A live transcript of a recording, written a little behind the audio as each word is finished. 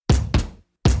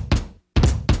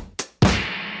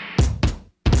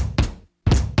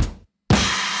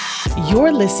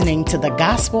You're listening to The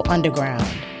Gospel Underground,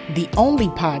 the only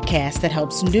podcast that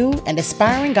helps new and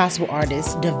aspiring gospel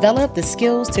artists develop the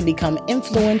skills to become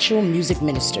influential music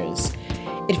ministers.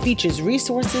 It features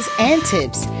resources and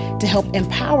tips to help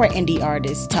empower indie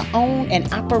artists to own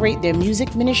and operate their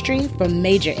music ministry for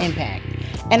major impact.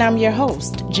 And I'm your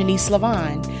host, Janice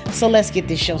Lavon. So let's get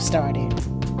this show started.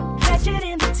 Catch it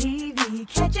in the TV,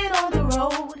 catch it on the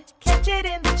road, catch it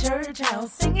in the church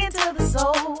house, singing to the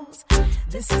souls.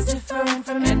 This is different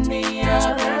from any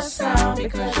other sound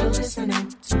because you're listening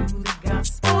to the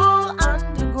Gospel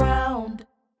Underground.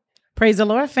 Praise the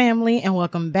Lord, family, and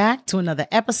welcome back to another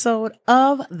episode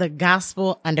of The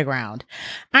Gospel Underground.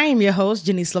 I am your host,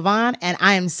 Janice Lavon, and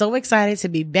I am so excited to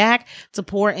be back to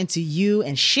pour into you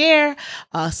and share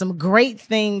some great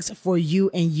things for you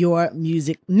and your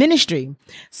music ministry.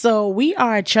 So we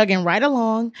are chugging right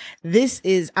along. This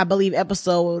is, I believe,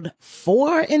 episode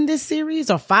 4 in this series,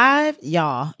 or 5.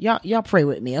 Y'all pray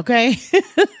with me, okay?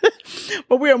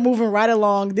 But we are moving right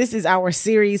along. This is our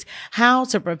series, How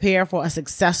to Prepare for a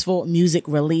Successful Music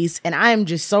Release. And I am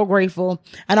just so grateful.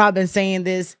 I know I've been saying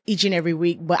this each and every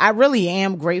week, but I really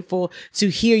am grateful to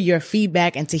hear your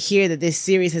feedback and to hear that this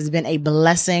series has been a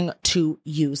blessing to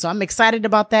you. So I'm excited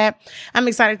about that. I'm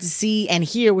excited to see and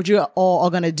hear what you all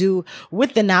are going to do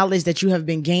with the knowledge that you have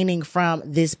been gaining from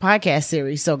this podcast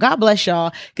series. So God bless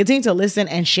y'all. Continue to listen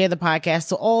and share the podcast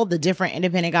to all the different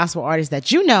independent gospel artists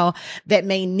that you know that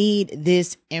may need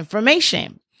this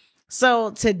information.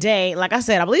 So today, like I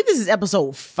said, I believe this is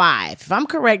episode 5. If I'm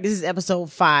correct, this is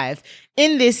episode 5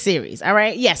 in this series. All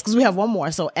right. Yes, because we have one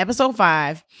more. So episode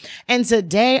 5. And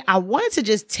today I wanted to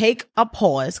just take a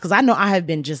pause because I know I have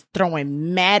been just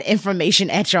throwing mad information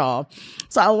at y'all.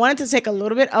 So I wanted to take a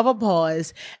little bit of a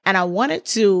pause and I wanted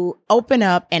to open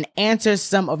up and answer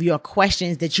some of your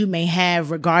questions that you may have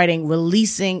regarding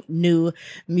releasing new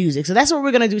music. So that's what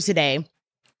we're going to do today.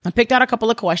 I picked out a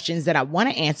couple of questions that I want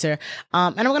to answer,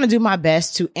 and I'm going to do my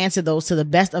best to answer those to the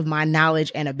best of my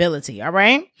knowledge and ability, all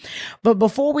right? But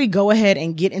before we go ahead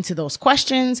and get into those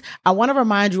questions, I want to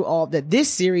remind you all that this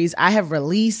series, I have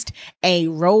released a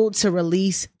road to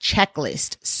release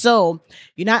checklist. So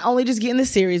you're not only just getting the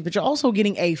series, but you're also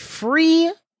getting a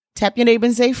free tap your neighbor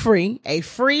and say a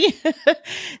free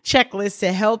checklist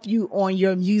to help you on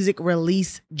your music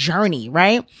release journey,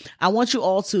 right? I want you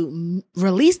all to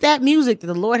release that music that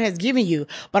the Lord has given you,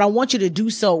 but I want you to do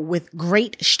so with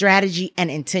great strategy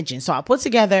and intention. So I put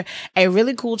together a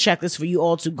really cool checklist for you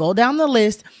all to go down the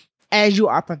list as you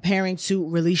are preparing to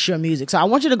release your music. So I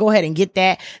want you to go ahead and get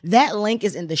that. That link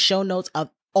is in the show notes of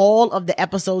all of the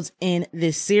episodes in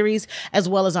this series, as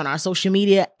well as on our social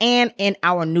media and in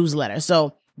our newsletter.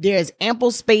 So there's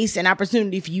ample space and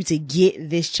opportunity for you to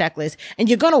get this checklist, and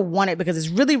you're going to want it because it's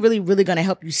really, really, really going to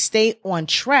help you stay on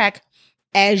track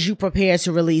as you prepare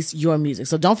to release your music.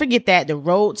 So don't forget that, the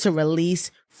road to release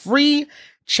free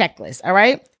checklist. All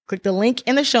right. Click the link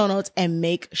in the show notes and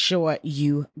make sure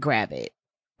you grab it.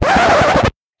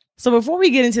 So before we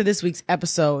get into this week's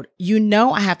episode, you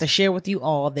know I have to share with you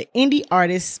all the Indie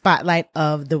Artist Spotlight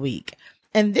of the Week.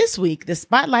 And this week, the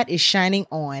spotlight is shining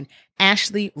on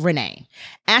Ashley Renee.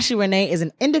 Ashley Renee is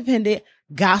an independent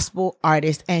gospel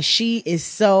artist, and she is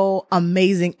so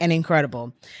amazing and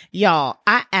incredible. Y'all,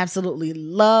 I absolutely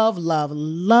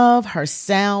love her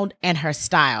sound and her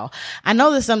style. I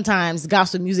know that sometimes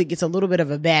gospel music gets a little bit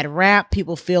of a bad rap.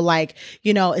 People feel like,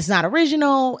 it's not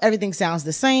original. Everything sounds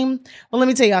the same. Well, let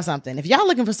me tell y'all something. If y'all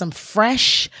looking for some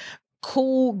fresh,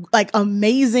 cool,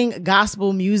 amazing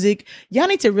gospel music, y'all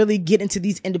need to really get into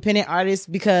these independent artists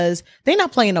because they're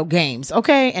not playing no games,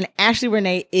 okay? And Ashley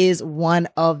Renee is one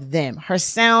of them. Her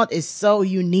sound is so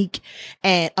unique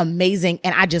and amazing,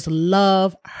 and I just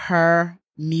love her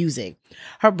music.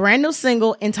 Her brand new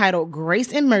single entitled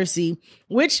Grace and Mercy,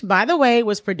 which, by the way,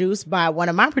 was produced by one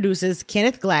of my producers,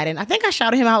 Kenneth Gladden. I think I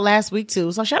shouted him out last week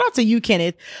too. So shout out to you,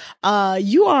 Kenneth.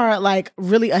 You are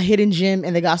really a hidden gem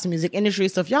in the gospel music industry.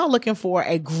 So if y'all looking for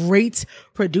a great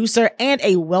producer and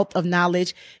a wealth of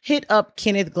knowledge, hit up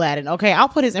Kenneth Gladden. Okay. I'll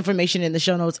put his information in the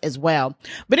show notes as well.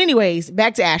 But anyways,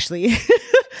 back to Ashley.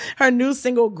 Her new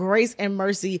single, Grace and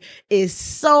Mercy, is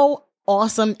so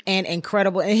awesome and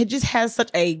incredible. And it just has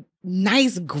such a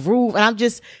nice groove.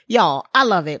 And I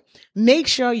love it. Make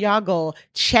sure y'all go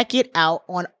check it out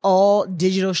on all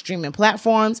digital streaming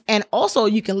platforms. And also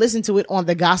you can listen to it on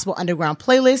the Gospel Underground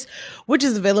playlist, which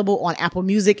is available on Apple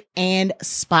Music and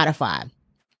Spotify.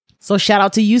 So shout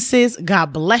out to you, sis.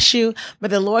 God bless you. May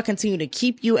the Lord continue to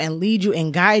keep you and lead you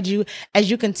and guide you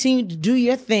as you continue to do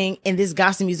your thing in this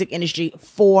gospel music industry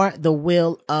for the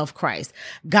will of Christ.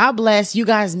 God bless you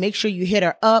guys. Make sure you hit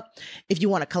her up. If you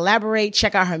want to collaborate,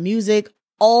 check out her music,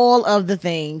 all of the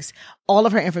things. All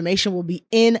of her information will be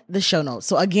in the show notes.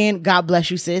 So again, God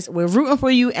bless you, sis. We're rooting for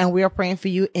you and we are praying for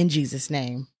you in Jesus'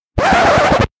 name.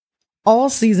 All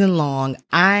season long,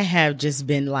 I have just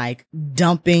been like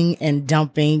dumping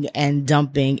information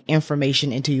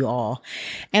into you all.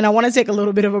 And I want to take a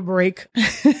little bit of a break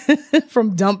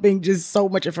from dumping just so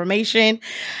much information.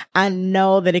 I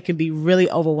know that it can be really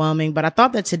overwhelming, but I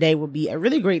thought that today would be a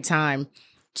really great time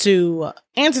to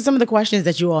answer some of the questions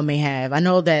that you all may have. I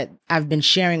know that I've been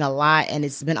sharing a lot and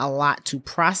it's been a lot to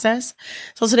process.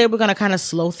 So today we're going to kind of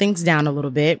slow things down a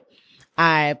little bit.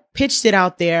 I pitched it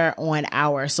out there on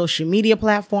our social media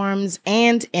platforms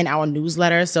and in our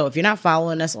newsletter. So if you're not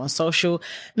following us on social,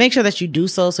 make sure that you do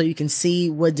so you can see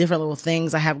what different little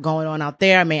things I have going on out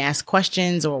there. I may ask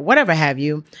questions or whatever have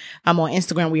you. On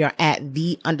Instagram, we are at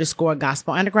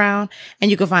 _Gospel Underground,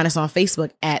 and you can find us on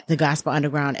Facebook at The Gospel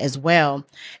Underground as well.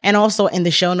 And also in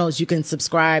the show notes, you can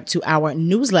subscribe to our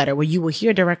newsletter where you will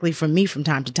hear directly from me from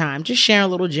time to time, just sharing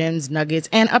little gems, nuggets,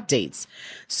 and updates.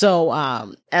 So,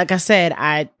 like I said,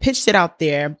 I pitched it out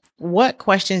there. What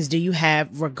questions do you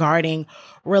have regarding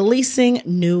releasing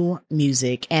new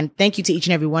music? And thank you to each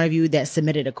and every one of you that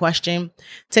submitted a question.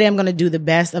 Today, I'm going to do the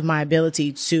best of my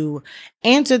ability to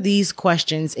answer these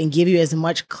questions and give you as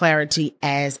much clarity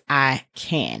as I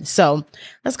can. So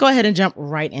let's go ahead and jump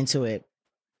right into it.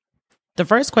 The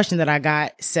first question that I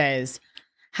got says,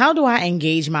 how do I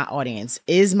engage my audience?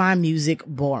 Is my music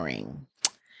boring?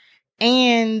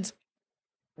 And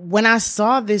when I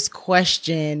saw this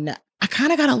question, I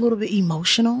kind of got a little bit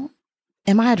emotional.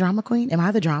 Am I a drama queen? Am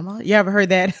I the drama? You ever heard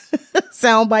that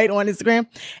soundbite on Instagram?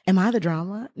 Am I the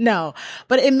drama? No,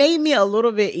 but it made me a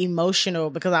little bit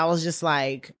emotional because I was just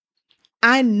like,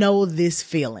 I know this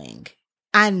feeling.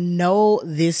 I know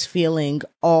this feeling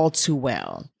all too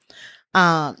well.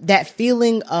 That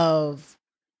feeling of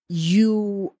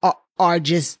you are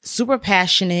just super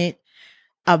passionate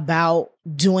about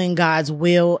doing God's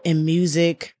will in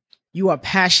music. You are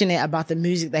passionate about the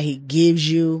music that he gives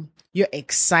you. You're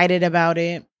excited about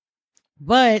it,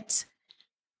 but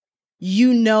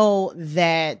you know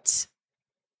that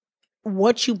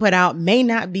what you put out may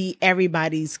not be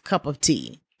everybody's cup of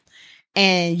tea.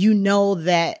 And you know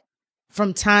that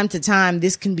from time to time,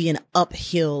 this can be an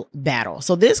uphill battle.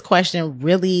 So this question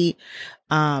really,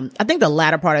 I think the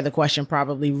latter part of the question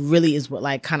probably really is what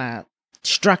like kind of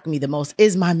struck me the most.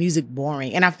 Is my music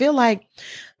boring? And I feel like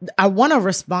I want to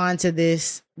respond to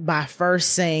this by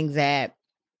first saying that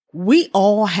we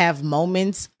all have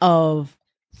moments of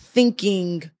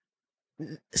thinking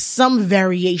some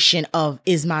variation of,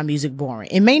 is my music boring?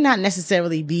 It may not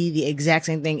necessarily be the exact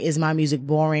same thing, is my music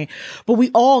boring? But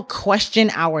we all question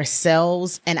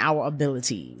ourselves and our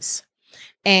abilities.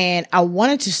 And I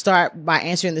wanted to start by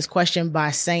answering this question by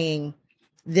saying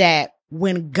that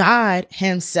when God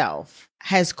himself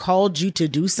has called you to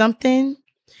do something,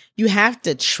 you have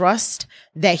to trust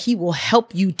that he will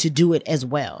help you to do it as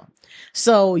well.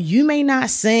 So you may not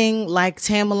sing like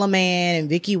Tamala Mann and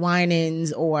Vicki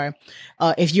Winans, or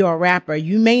if you're a rapper,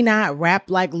 you may not rap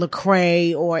like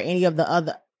Lecrae or any of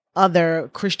the other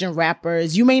Christian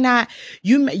rappers. You may not,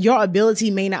 your ability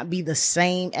may not be the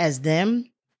same as them,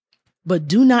 but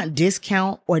do not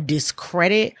discount or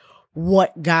discredit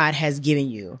what God has given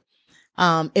you.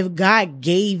 If God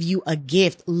gave you a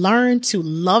gift, learn to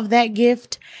love that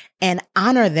gift and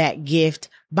honor that gift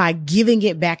by giving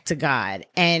it back to God.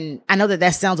 And I know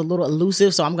that sounds a little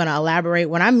elusive, so I'm going to elaborate.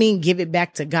 When I mean give it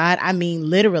back to God, I mean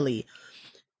literally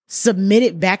submit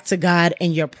it back to God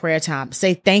in your prayer time.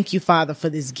 Say, thank you, Father, for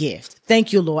this gift.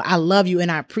 Thank you, Lord. I love you and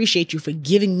I appreciate you for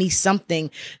giving me something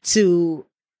to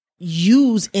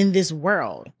use in this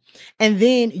world. And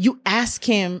then you ask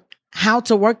him how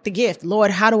to work the gift.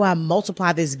 Lord, how do I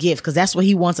multiply this gift? Because that's what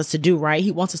he wants us to do, right?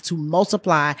 He wants us to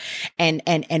multiply and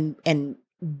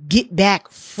get back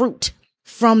fruit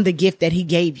from the gift that he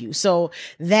gave you. So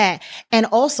that, and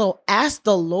also ask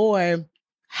the Lord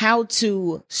how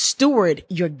to steward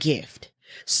your gift.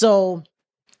 So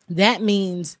that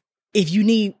means if you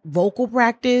need vocal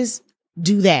practice,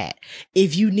 do that.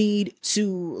 If you need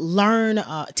to learn,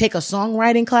 take a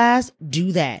songwriting class,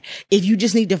 do that. If you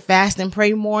just need to fast and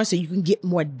pray more so you can get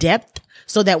more depth,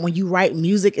 so that when you write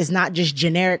music, it's not just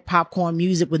generic popcorn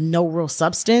music with no real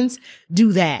substance,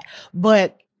 do that.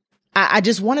 But I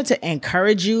just wanted to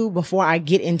encourage you before I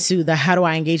get into the how do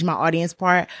I engage my audience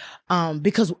part,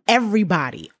 because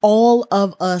everybody, all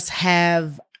of us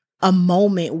have a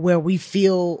moment where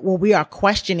we are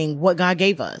questioning what God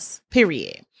gave us,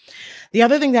 period. The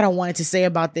other thing that I wanted to say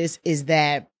about this is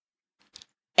that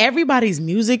everybody's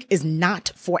music is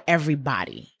not for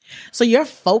everybody. So your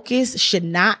focus should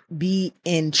not be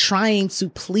in trying to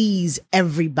please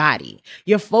everybody.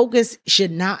 Your focus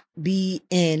should not be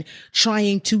in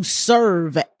trying to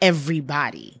serve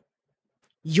everybody.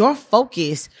 Your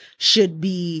focus should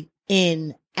be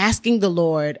in asking the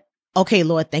Lord, okay,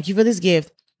 Lord, thank you for this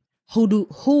gift.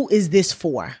 Who is this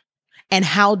for? And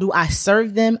how do I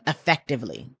serve them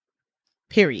effectively?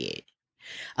 Period.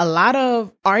 A lot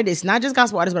of artists, not just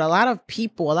gospel artists, but a lot of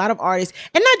people, a lot of artists,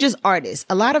 and not just artists,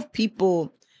 a lot of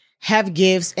people have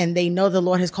gifts and they know the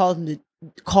Lord has called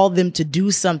them to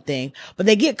do something, but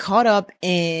they get caught up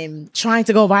in trying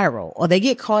to go viral, or they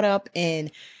get caught up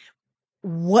in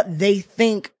what they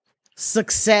think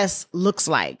success looks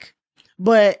like.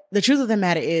 But the truth of the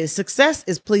matter is success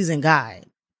is pleasing God,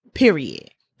 period.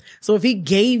 So if he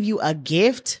gave you a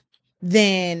gift,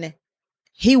 then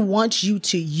he wants you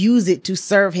to use it to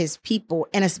serve his people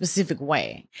in a specific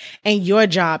way. And your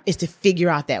job is to figure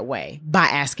out that way by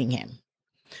asking him.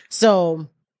 So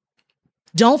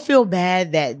don't feel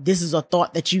bad that this is a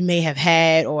thought that you may have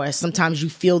had, or sometimes you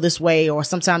feel this way, or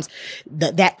sometimes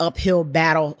that uphill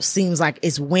battle seems like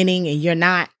it's winning and you're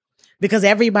not, because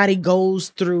everybody goes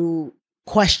through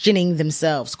questioning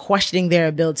themselves, questioning their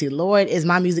ability. Lord, is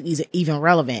my music even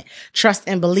relevant? Trust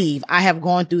and believe. I have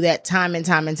gone through that time and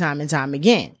time and time and time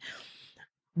again.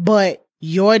 But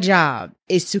your job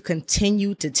is to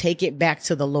continue to take it back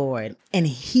to the Lord and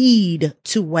heed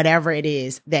to whatever it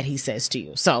is that he says to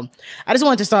you. So I just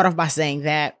wanted to start off by saying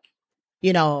that,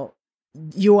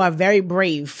 you are very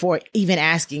brave for even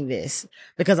asking this,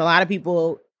 because a lot of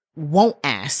people won't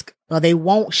ask, or they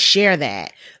won't share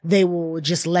that. They will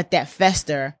just let that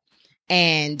fester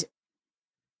and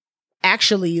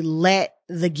actually let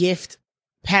the gift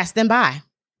pass them by.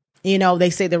 They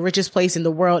say the richest place in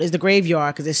the world is the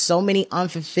graveyard, because there's so many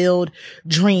unfulfilled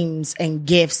dreams and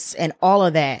gifts and all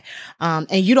of that. And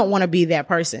you don't want to be that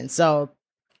person. So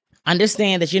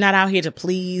understand that you're not out here to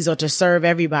please or to serve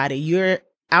everybody. You're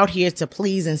out here to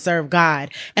please and serve God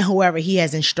and whoever he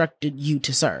has instructed you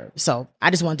to serve. So I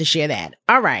just wanted to share that.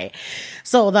 All right.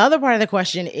 So the other part of the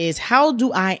question is, how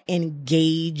do I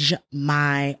engage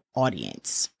my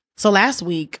audience? So last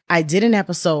week I did an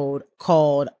episode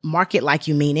called Market Like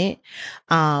You Mean It.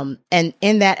 And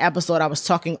in that episode, I was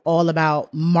talking all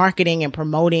about marketing and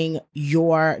promoting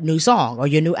your new song or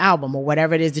your new album or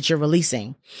whatever it is that you're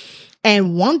releasing.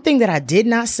 And one thing that I did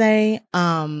not say,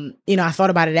 I thought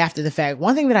about it after the fact.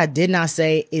 One thing that I did not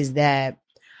say is that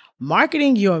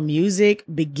marketing your music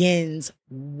begins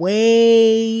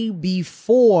way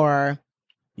before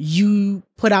you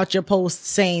put out your post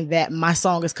saying that my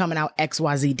song is coming out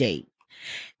XYZ date.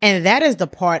 And that is the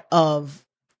part of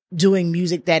doing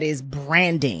music that is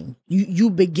branding.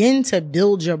 You begin to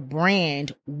build your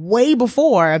brand way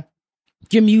before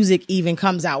your music even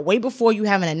comes out, way before you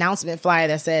have an announcement flyer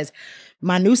that says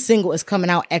my new single is coming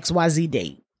out XYZ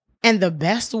date. And the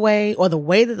best way, or the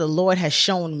way that the Lord has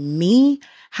shown me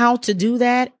how to do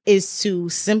that, is to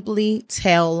simply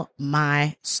tell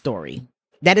my story.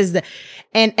 That is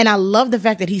and I love the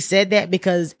fact that he said that,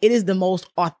 because it is the most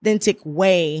authentic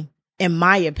way, in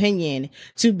my opinion,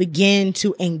 to begin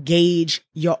to engage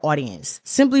your audience.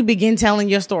 Simply begin telling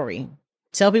your story.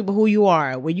 Tell people who you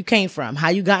are, where you came from, how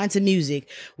you got into music,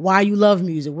 why you love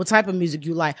music, what type of music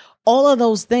you like, all of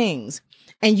those things.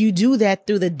 And you do that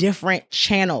through the different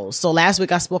channels. So last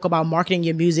week I spoke about marketing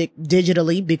your music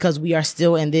digitally, because we are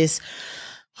still in this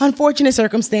unfortunate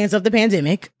circumstance of the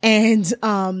pandemic. And,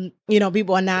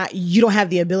 people are not, you don't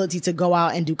have the ability to go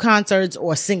out and do concerts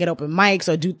or sing at open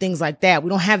mics or do things like that. We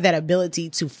don't have that ability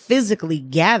to physically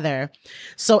gather.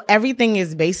 So everything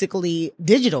is basically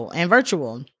digital and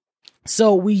virtual.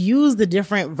 So we use the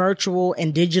different virtual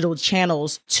and digital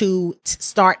channels to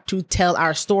start to tell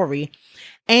our story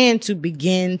and to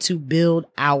begin to build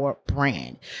our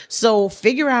brand. So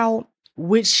figure out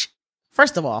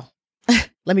first of all,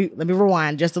 let me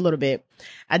rewind just a little bit.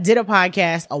 I did a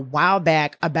podcast a while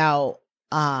back about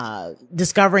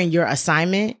discovering your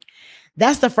assignment.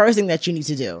 That's the first thing that you need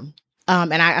to do.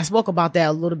 And I spoke about that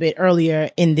a little bit earlier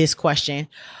in this question.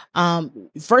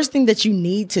 First thing that you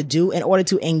need to do in order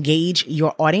to engage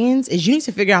your audience is you need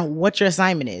to figure out what your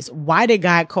assignment is. Why did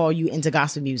God call you into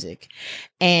gospel music?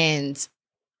 And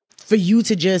for you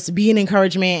to just be an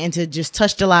encouragement and to just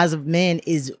touch the lives of men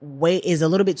is a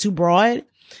little bit too broad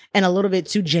and a little bit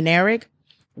too generic.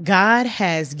 God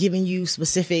has given you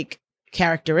specific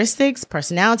characteristics,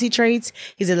 personality traits.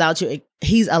 He's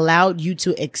allowed you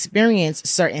to experience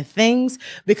certain things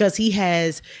because he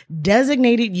has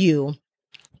designated you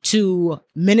to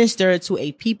minister to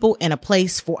a people in a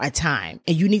place for a time.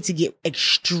 And you need to get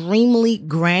extremely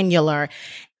granular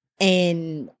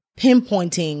in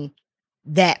pinpointing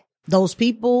those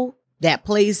people, that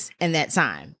place, and that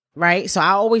time. Right. So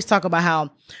I always talk about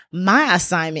how my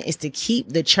assignment is to keep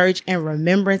the church in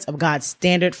remembrance of God's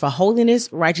standard for holiness,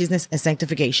 righteousness, and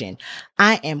sanctification.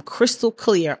 I am crystal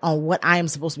clear on what I am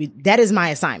supposed to be. That is my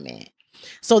assignment.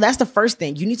 So that's the first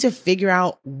thing. You need to figure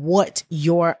out what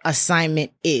your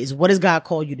assignment is. What does God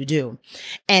call you to do?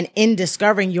 And in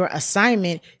discovering your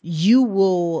assignment, you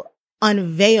will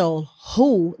unveil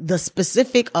the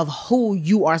specific of who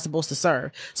you are supposed to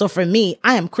serve. So for me,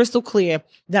 I am crystal clear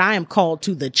that I am called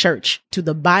to the church, to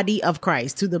the body of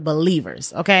Christ, to the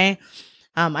believers. Okay.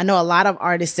 I know a lot of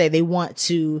artists say they want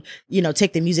to,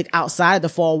 take the music outside of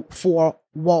the four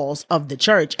walls of the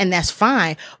church, and that's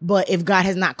fine. But if God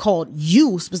has not called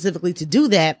you specifically to do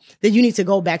that, then you need to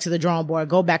go back to the drawing board,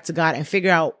 go back to God and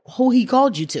figure out who he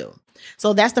called you to.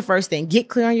 So that's the first thing. Get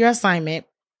clear on your assignment.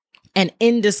 And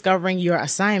in discovering your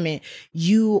assignment,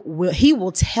 he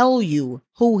will tell you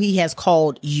who he has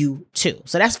called you to.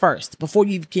 So that's first. Before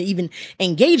you can even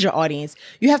engage your audience,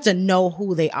 you have to know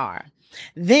who they are.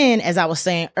 Then, as I was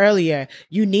saying earlier,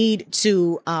 you need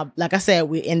to, like I said,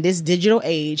 we're in this digital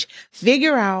age,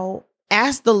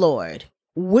 ask the Lord,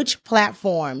 which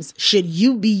platforms should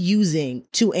you be using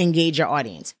to engage your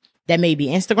audience? That may be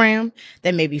Instagram,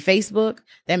 that may be Facebook,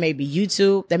 that may be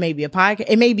YouTube, that may be a podcast.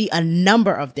 It may be a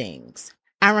number of things.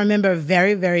 I remember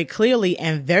very, very clearly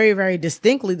and very, very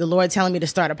distinctly the Lord telling me to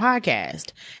start a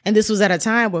podcast. And this was at a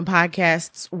time when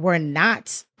podcasts were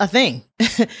not a thing. I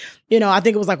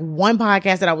think it was like one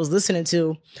podcast that I was listening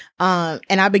to.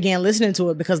 And I began listening to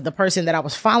it because the person that I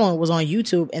was following was on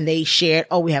YouTube and they shared,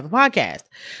 we have a podcast.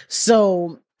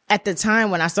 So at the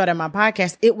time when I started my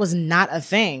podcast, it was not a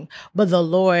thing, but the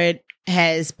Lord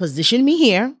has positioned me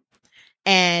here.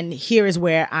 And here is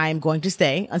where I'm going to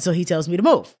stay until he tells me to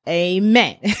move.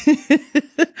 Amen.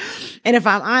 And if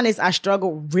I'm honest, I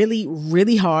struggle really,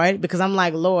 really hard because I'm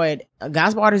like, Lord,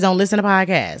 gospel artists don't listen to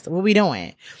podcasts. What are we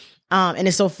doing? And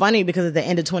it's so funny because at the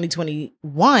end of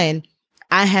 2021,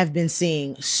 I have been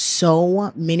seeing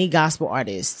so many gospel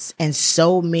artists and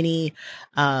so many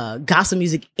gospel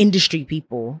music industry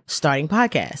people starting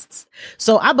podcasts.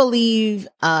 So I believe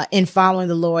in following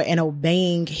the Lord and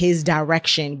obeying his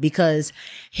direction because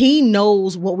he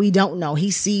knows what we don't know.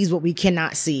 He sees what we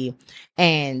cannot see.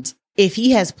 And if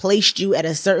he has placed you at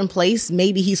a certain place,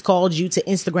 maybe he's called you to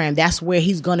Instagram. That's where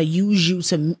he's going to use you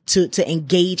to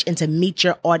engage and to meet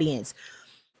your audience.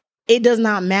 It does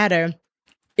not matter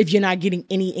if you're not getting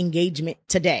any engagement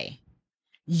today.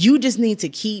 You just need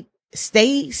to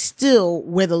stay still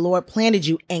where the Lord planted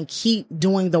you and keep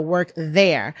doing the work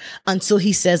there until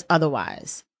he says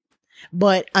otherwise.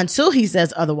 But until he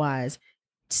says otherwise,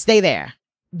 stay there.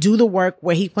 Do the work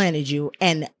where he planted you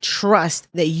and trust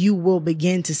that you will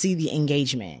begin to see the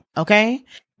engagement. Okay?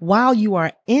 While you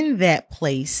are in that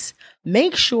place,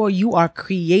 make sure you are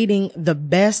creating the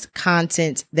best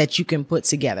content that you can put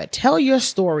together. Tell your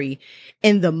story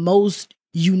in the most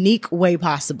unique way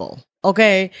possible.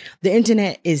 Okay. The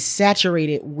internet is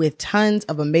saturated with tons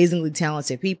of amazingly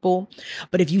talented people.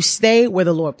 But if you stay where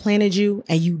the Lord planted you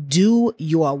and you do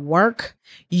your work,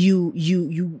 you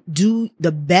do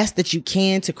the best that you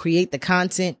can to create the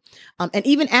content. And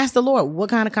even ask the Lord, what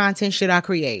kind of content should I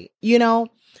create?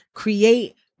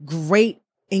 Create great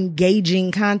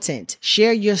engaging content.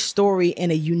 Share your story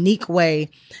in a unique way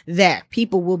that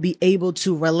people will be able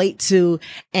to relate to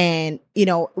and,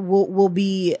 will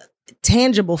be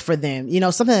tangible for them.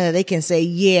 Something that they can say,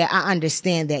 yeah, I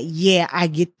understand that. Yeah, I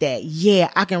get that.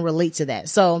 Yeah, I can relate to that.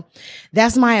 So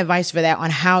that's my advice for that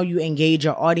on how you engage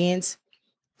your audience.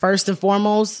 First and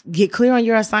foremost, get clear on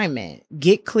your assignment.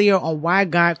 Get clear on why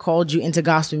God called you into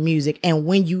gospel music. And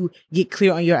when you get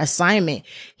clear on your assignment,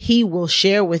 he will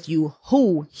share with you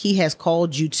who he has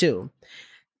called you to.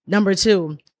 Number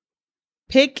 2,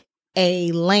 pick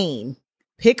a lane.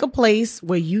 Pick a place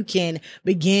where you can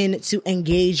begin to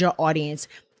engage your audience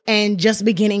and just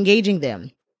begin engaging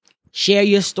them. Share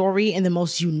your story in the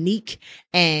most unique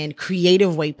and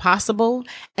creative way possible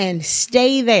and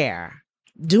stay there.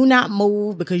 Do not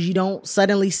move because you don't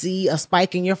suddenly see a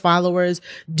spike in your followers.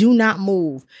 Do not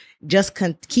move. Just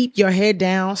keep your head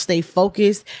down, stay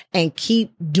focused, and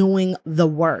keep doing the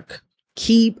work.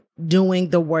 Keep doing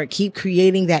the work. Keep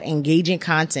creating that engaging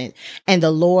content, and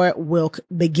the Lord will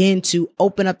begin to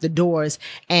open up the doors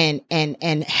and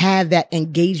have that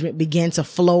engagement begin to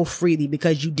flow freely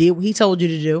because you did what he told you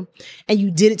to do and you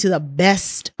did it to the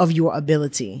best of your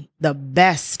ability. The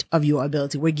best of your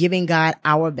ability. We're giving God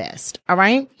our best. All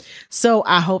right. So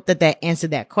I hope that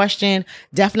answered that question.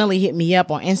 Definitely hit me up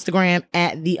on Instagram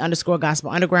at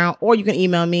 @the_gospel underground, or you can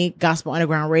email me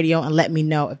gospelundergroundradio and let me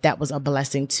know if that was a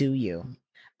blessing to you.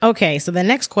 Okay, so the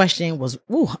next question was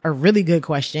a really good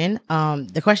question.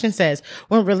 The question says,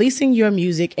 when releasing your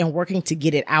music and working to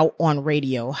get it out on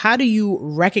radio, how do you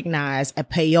recognize a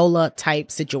payola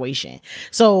type situation?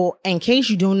 So in case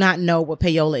you do not know what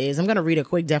payola is, I'm going to read a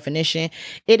quick definition.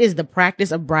 It is the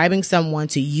practice of bribing someone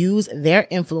to use their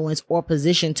influence or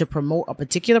position to promote a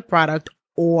particular product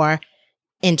or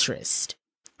interest.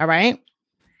 All right.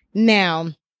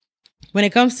 Now, when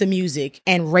it comes to music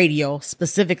and radio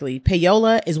specifically,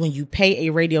 payola is when you pay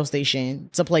a radio station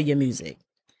to play your music.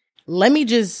 Let me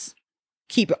just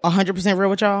keep it 100% real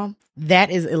with y'all. That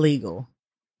is illegal.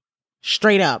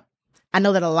 Straight up. I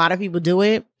know that a lot of people do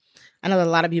it. I know that a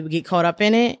lot of people get caught up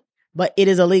in it, but it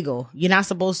is illegal. You're not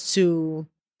supposed to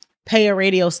pay a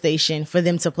radio station for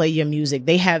them to play your music.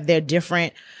 They have their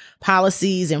different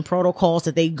policies and protocols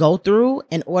that they go through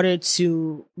in order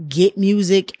to get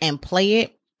music and play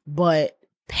it. But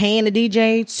paying a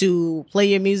DJ to play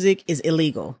your music is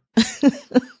illegal.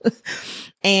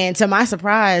 And to my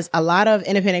surprise, a lot of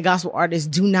independent gospel artists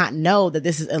do not know that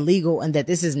this is illegal and that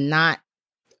this is not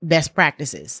best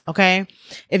practices. Okay.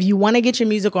 If you want to get your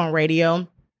music on radio,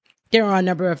 there are a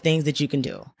number of things that you can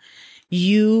do.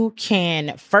 You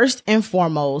can first and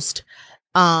foremost,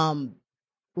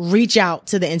 reach out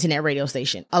to the internet radio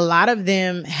station. A lot of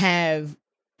them have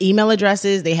email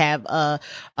addresses. They have a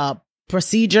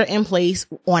procedure in place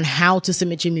on how to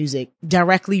submit your music.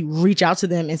 Directly reach out to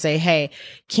them and say, hey,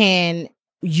 can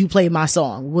you play my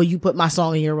song? Will you put my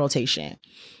song in your rotation?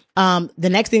 The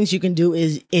next things you can do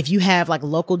is, if you have like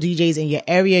local DJs in your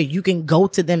area, you can go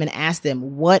to them and ask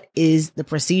them, what is the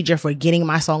procedure for getting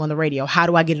my song on the radio? How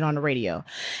do I get it on the radio?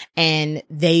 And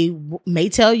they may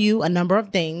tell you a number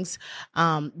of things,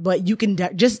 but you can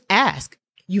just ask.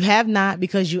 You have not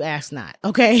because you ask not.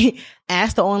 Okay.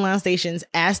 Ask the online stations,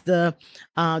 ask the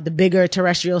bigger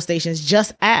terrestrial stations,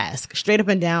 just ask straight up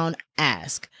and down,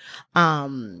 ask.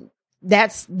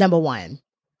 That's number one.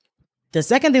 The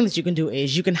second thing that you can do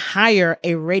is you can hire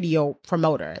a radio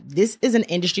promoter. This is an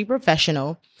industry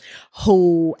professional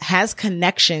who has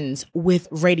connections with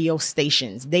radio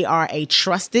stations. They are a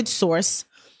trusted source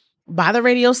by the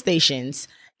radio stations,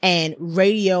 and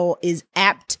radio is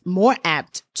more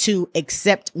apt to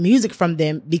accept music from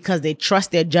them because they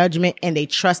trust their judgment and they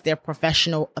trust their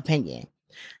professional opinion.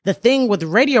 The thing with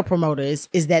radio promoters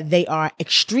is that they are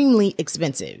extremely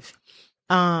expensive.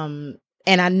 And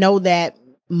I know that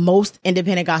most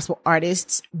independent gospel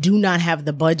artists do not have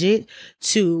the budget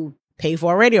to pay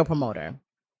for a radio promoter.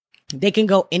 They can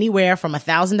go anywhere from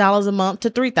 $1,000 a month to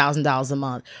 $3,000 a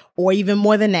month, or even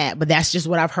more than that. But that's just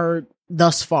what I've heard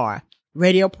thus far.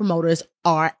 Radio promoters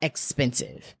are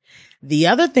expensive. The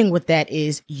other thing with that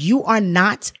is you are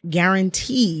not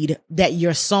guaranteed that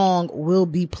your song will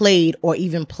be played or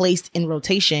even placed in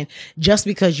rotation just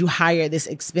because you hire this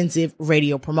expensive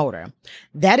radio promoter.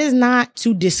 That is not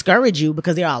to discourage you,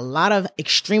 because there are a lot of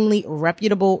extremely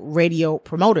reputable radio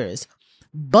promoters,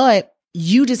 but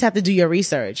you just have to do your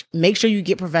research. Make sure you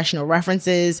get professional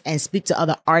references and speak to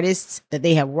other artists that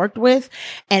they have worked with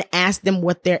and ask them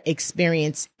what their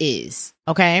experience is.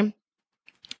 Okay.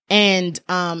 And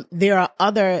there are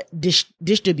other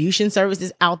distribution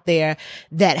services out there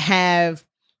that have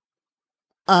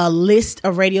a list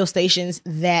of radio stations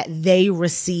that they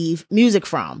receive music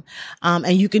from.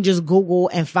 And you can just Google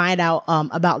and find out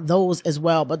about those as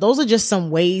well. But those are just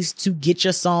some ways to get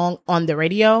your song on the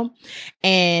radio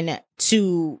and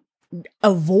to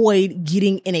avoid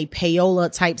getting in a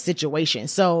payola type situation.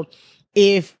 So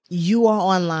if you are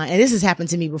online, and this has happened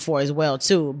to me before as well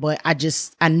too, but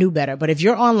I knew better. But if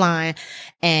you're online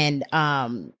and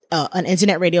an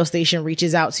internet radio station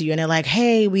reaches out to you and they're like,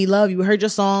 hey, we love you. We heard your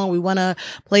song. We want to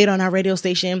play it on our radio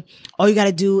station. All you got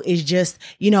to do is just,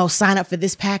 sign up for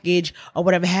this package or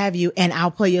whatever have you, and I'll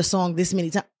play your song this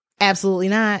many times. Absolutely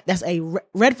not. That's a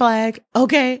red flag.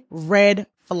 Okay. Red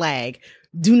flag.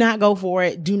 Do not go for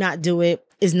it. Do not do it.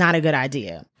 It's not a good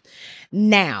idea.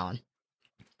 Now,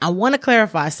 I want to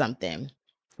clarify something.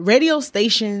 Radio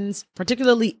stations,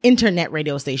 particularly internet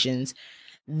radio stations,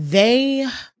 they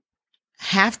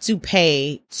have to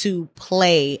pay to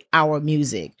play our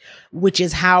music, which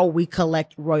is how we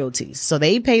collect royalties. So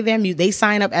they pay their music. They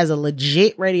sign up as a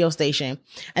legit radio station,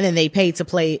 and then they pay to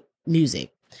play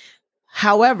music.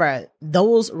 However,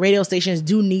 those radio stations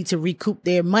do need to recoup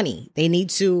their money. They need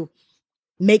to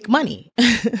make money.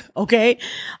 Okay.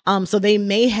 So they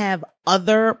may have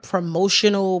other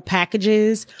promotional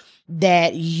packages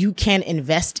that you can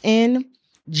invest in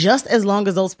just as long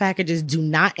as those packages do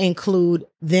not include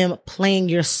them playing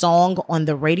your song on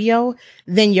the radio,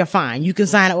 then you're fine. You can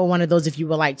sign up with one of those if you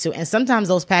would like to. And sometimes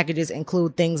those packages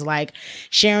include things like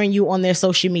sharing you on their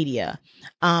social media,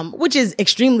 which is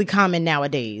extremely common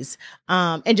nowadays.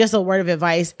 And just a word of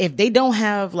advice, if they don't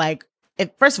have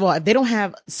first of all, if they don't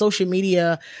have social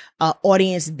media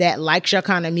audience that likes your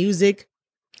kind of music,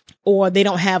 or they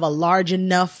don't have a large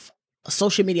enough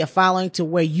social media following to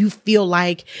where you feel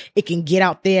like it can get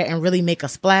out there and really make a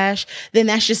splash, then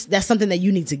that's something that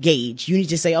you need to gauge. You need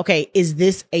to say, okay, is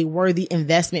this a worthy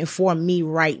investment for me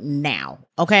right now?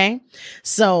 Okay.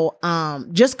 So,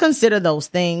 just consider those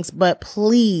things, but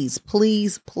please,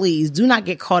 please, please do not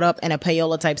get caught up in a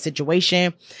payola type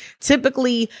situation.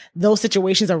 Typically those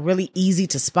situations are really easy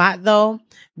to spot though,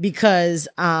 because,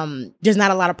 there's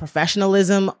not a lot of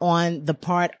professionalism on the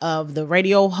part of the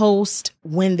radio host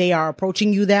when they are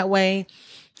approaching you that way.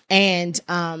 And,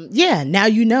 now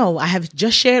you know, I have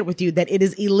just shared with you that it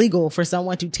is illegal for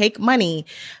someone to take money,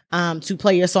 to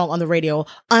play your song on the radio,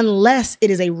 unless it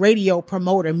is a radio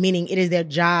promoter, meaning it is their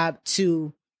job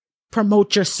to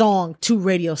promote your song to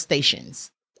radio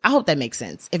stations. I hope that makes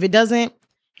sense. If it doesn't,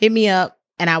 hit me up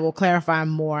and I will clarify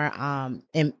more, on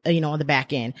the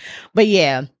back end. But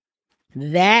yeah,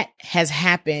 that has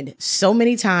happened so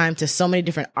many times to so many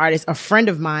different artists. A friend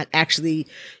of mine actually,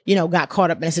 got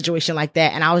caught up in a situation like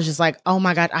that. And I was just like, oh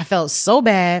my God, I felt so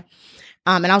bad.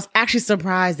 And I was actually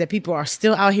surprised that people are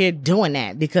still out here doing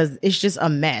that, because it's just a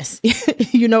mess.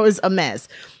 It's a mess.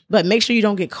 But make sure you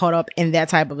don't get caught up in that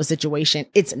type of a situation.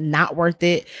 It's not worth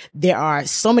it. There are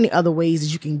so many other ways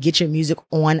that you can get your music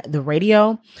on the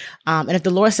radio. And if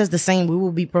the Lord says the same, we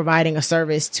will be providing a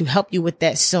service to help you with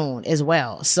that soon as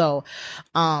well. So,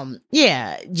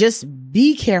 just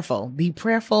be careful, be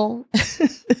prayerful,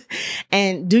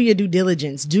 and do your due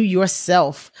diligence. Do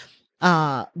yourself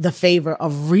the favor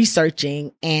of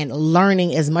researching and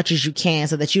learning as much as you can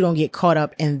so that you don't get caught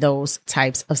up in those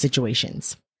types of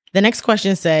situations. The next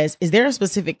question says, is there a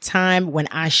specific time when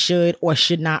I should or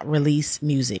should not release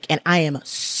music? And I am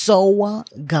so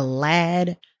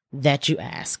glad that you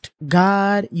asked.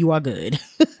 God, you are good.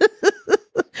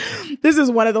 This is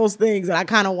one of those things that I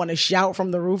kind of want to shout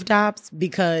from the rooftops,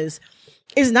 because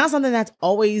it's not something that's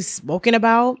always spoken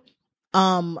about.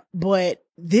 But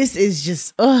this is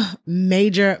just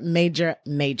major.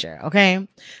 Okay.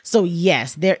 So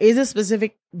yes, there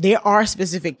are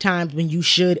specific times when you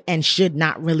should and should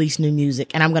not release new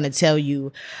music. And I'm going to tell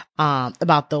you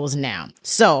about those now.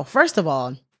 So first of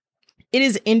all, it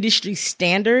is industry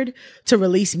standard to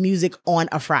release music on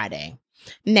a Friday.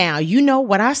 Now, you know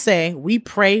what I say, we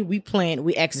pray, we plan,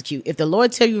 we execute. If the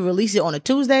Lord tell you release it on a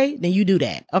Tuesday, then you do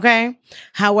that. Okay.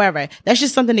 However, that's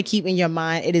just something to keep in your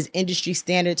mind. It is industry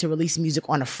standard to release music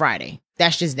on a Friday.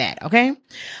 That's just that. Okay.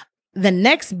 The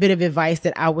next bit of advice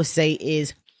that I would say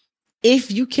is,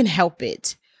 if you can help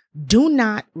it, do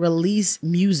not release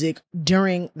music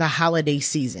during the holiday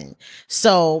season.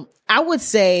 So I would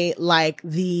say like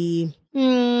the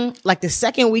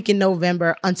second week in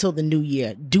November until the new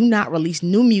year, do not release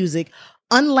new music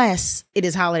unless it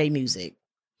is holiday music.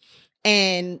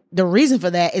 And the reason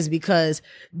for that is because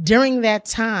during that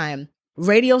time,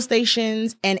 radio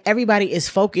stations and everybody is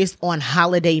focused on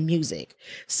holiday music.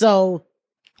 So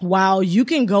while you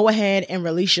can go ahead and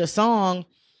release your song,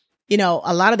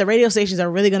 a lot of the radio stations are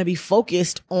really going to be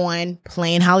focused on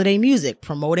playing holiday music,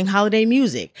 promoting holiday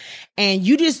music. And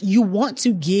you want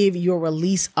to give your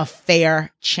release a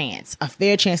fair chance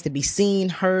to be seen,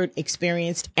 heard,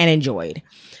 experienced, and enjoyed.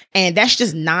 And that's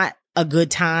just not a good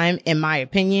time, in my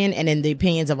opinion, and in the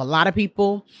opinions of a lot of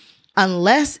people.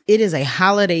 Unless it is a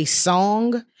holiday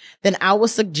song, then I would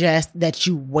suggest that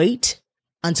you wait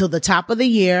until the top of the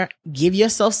year, give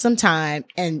yourself some time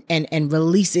and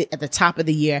release it at the top of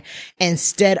the year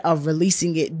instead of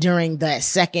releasing it during that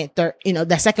second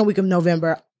week of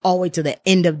November all the way to the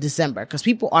end of December. Cause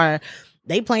people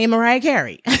they playing Mariah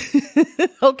Carey.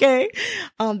 Okay.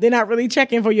 They're not really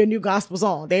checking for your new gospel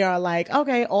song. They are like,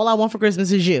 okay, all I want for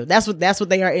Christmas is you. That's what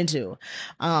they are into.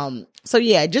 So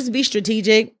yeah, just be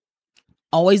strategic.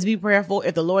 Always be prayerful.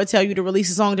 If the Lord tell you to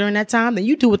release a song during that time, then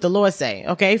you do what the Lord say.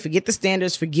 Okay. Forget the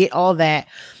standards, forget all that.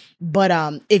 But,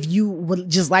 if you would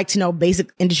just like to know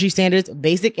basic industry standard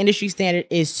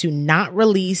is to not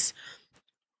release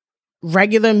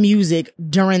regular music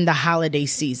during the holiday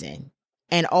season,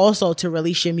 and also to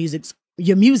release your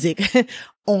music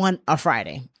on a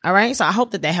Friday. All right. So I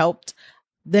hope that helped.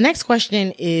 The next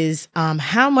question is,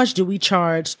 how much do we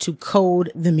charge to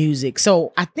code the music?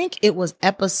 So I think it was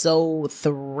episode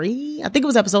 3. I think it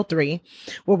was episode 3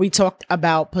 where we talked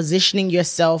about positioning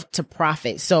yourself to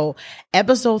profit. So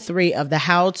episode 3 of the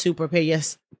how to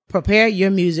prepare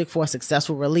your music for a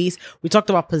successful release. We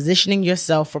talked about positioning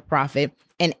yourself for profit.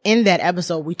 And in that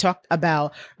episode, we talked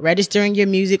about registering your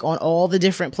music on all the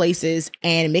different places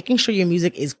and making sure your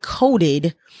music is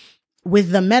coded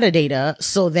with the metadata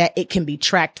so that it can be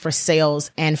tracked for sales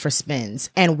and for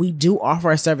spins. And we do offer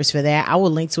a service for that. I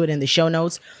will link to it in the show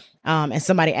notes. And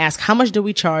somebody asked, how much do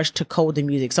we charge to code the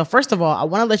music? So first of all, I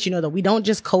want to let you know that we don't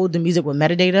just code the music with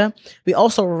metadata. We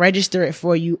also register it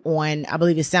for you on, I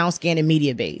believe it's SoundScan and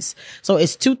Mediabase. So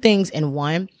it's 2 things in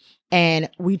one. And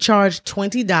we charge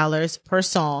 $20 per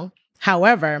song.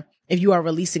 However, if you are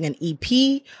releasing an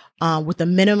EP with a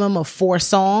minimum of 4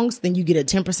 songs, then you get a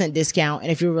 10% discount.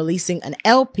 And if you're releasing an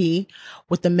LP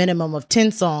with a minimum of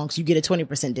 10 songs, you get a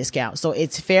 20% discount. So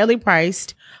it's fairly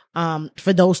priced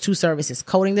for those 2 services,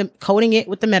 coding it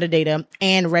with the metadata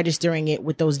and registering it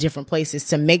with those different places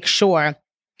to make sure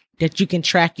that you can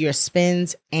track your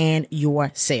spins and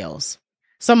your sales.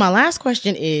 So my last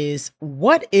question is,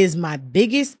 what is my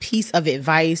biggest piece of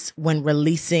advice when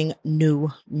releasing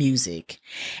new music?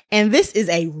 And this is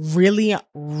a really,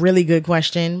 really good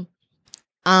question.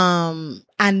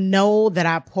 I know that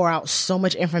I pour out so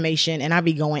much information and I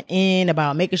be going in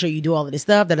about making sure you do all of this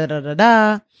stuff,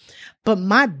 But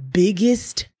my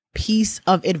biggest piece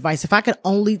of advice, if I could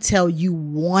only tell you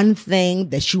one thing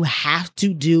that you have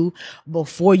to do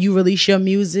before you release your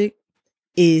music,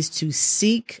 is to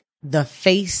seek the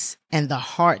face and the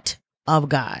heart of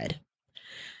God.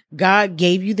 God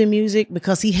gave you the music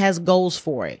because he has goals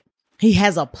for it. He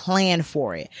has a plan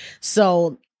for it.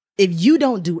 So if you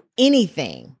don't do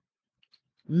anything,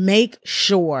 make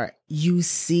sure you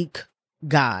seek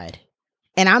God.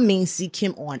 And I mean, seek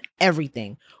him on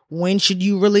everything. When should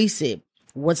you release it?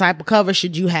 What type of cover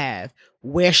should you have?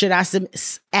 Where should I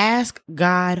ask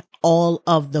God all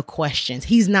of the questions?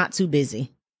 He's not too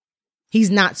busy. He's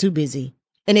not too busy.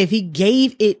 And if he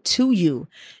gave it to you,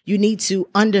 you need to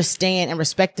understand and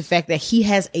respect the fact that he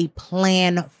has a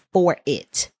plan for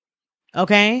it.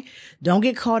 Okay? Don't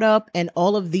get caught up in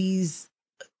all of these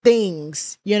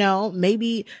things. You know,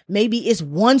 maybe it's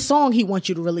one song he wants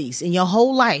you to release in your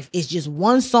whole life. It's just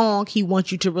one song he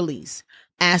wants you to release.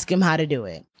 Ask him how to do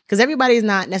it. Because everybody is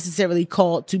not necessarily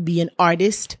called to be an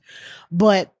artist,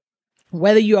 but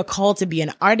whether you are called to be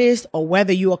an artist or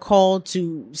whether you are called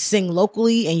to sing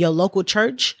locally in your local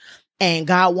church and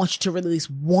God wants you to release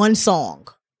one song,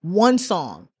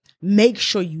 make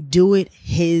sure you do it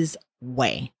his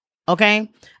way. Okay?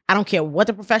 I don't care what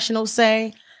the professionals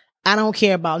say. I don't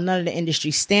care about none of the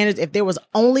industry standards. If there was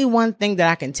only one thing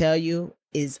that I can tell you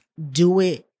is do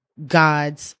it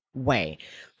God's way.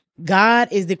 God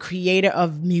is the creator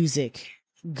of music.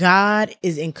 God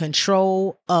is in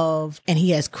control of, and he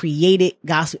has created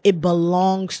gospel. It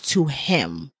belongs to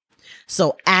him.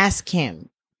 So ask him,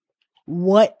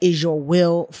 what is your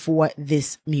will for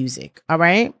this music? All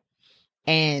right.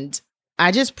 And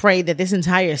I just pray that this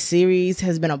entire series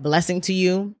has been a blessing to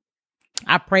you.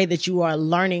 I pray that you are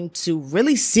learning to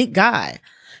really seek God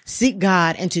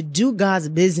and to do God's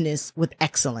business with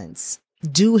excellence.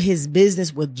 Do his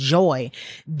business with joy.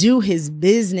 Do his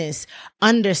business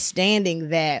understanding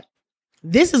that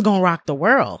this is going to rock the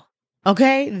world.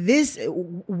 Okay?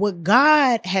 What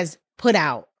God has put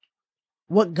out,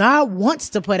 what God wants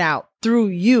to put out through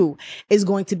you is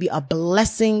going to be a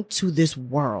blessing to this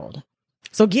world.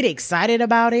 So get excited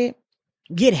about it.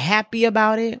 Get happy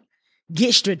about it.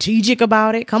 Get strategic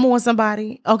about it. Come on,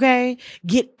 somebody. Okay?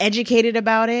 Get educated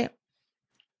about it.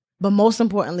 But most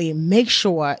importantly, make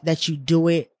sure that you do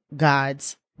it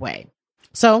God's way.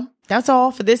 So that's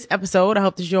all for this episode. I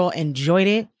hope that you all enjoyed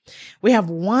it. We have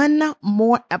one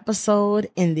more episode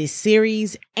in this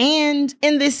series and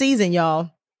in this season,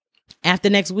 y'all. After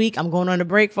next week, I'm going on a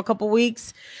break for a couple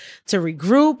weeks to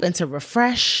regroup and to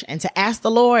refresh and to ask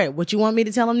the Lord what you want me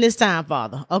to tell him this time,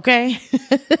 Father. Okay?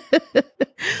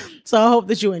 So I hope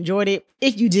that you enjoyed it.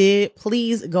 If you did,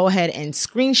 please go ahead and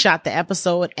screenshot the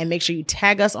episode and make sure you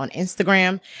tag us on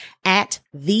Instagram at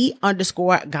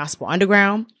 @the_gospel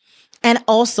underground. And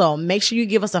also make sure you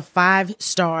give us a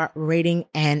 5-star rating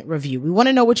and review. We want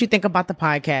to know what you think about the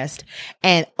podcast.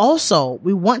 And also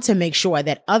we want to make sure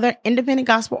that other independent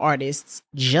gospel artists,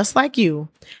 just like you,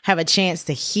 have a chance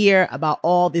to hear about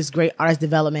all this great artist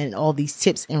development and all these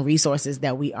tips and resources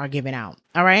that we are giving out.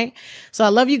 All right. So I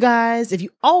love you guys. If you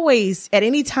always, at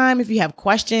any time, if you have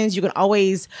questions, you can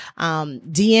always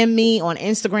DM me on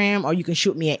Instagram or you can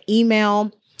shoot me an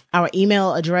email. Our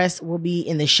email address will be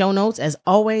in the show notes as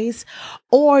always,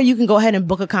 or you can go ahead and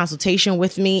book a consultation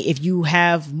with me if you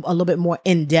have a little bit more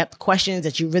in-depth questions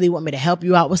that you really want me to help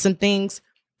you out with some things.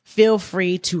 Feel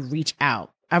free to reach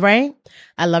out. All right.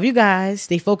 I love you guys.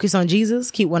 Stay focused on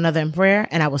Jesus. Keep one another in prayer,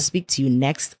 and I will speak to you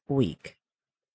next week.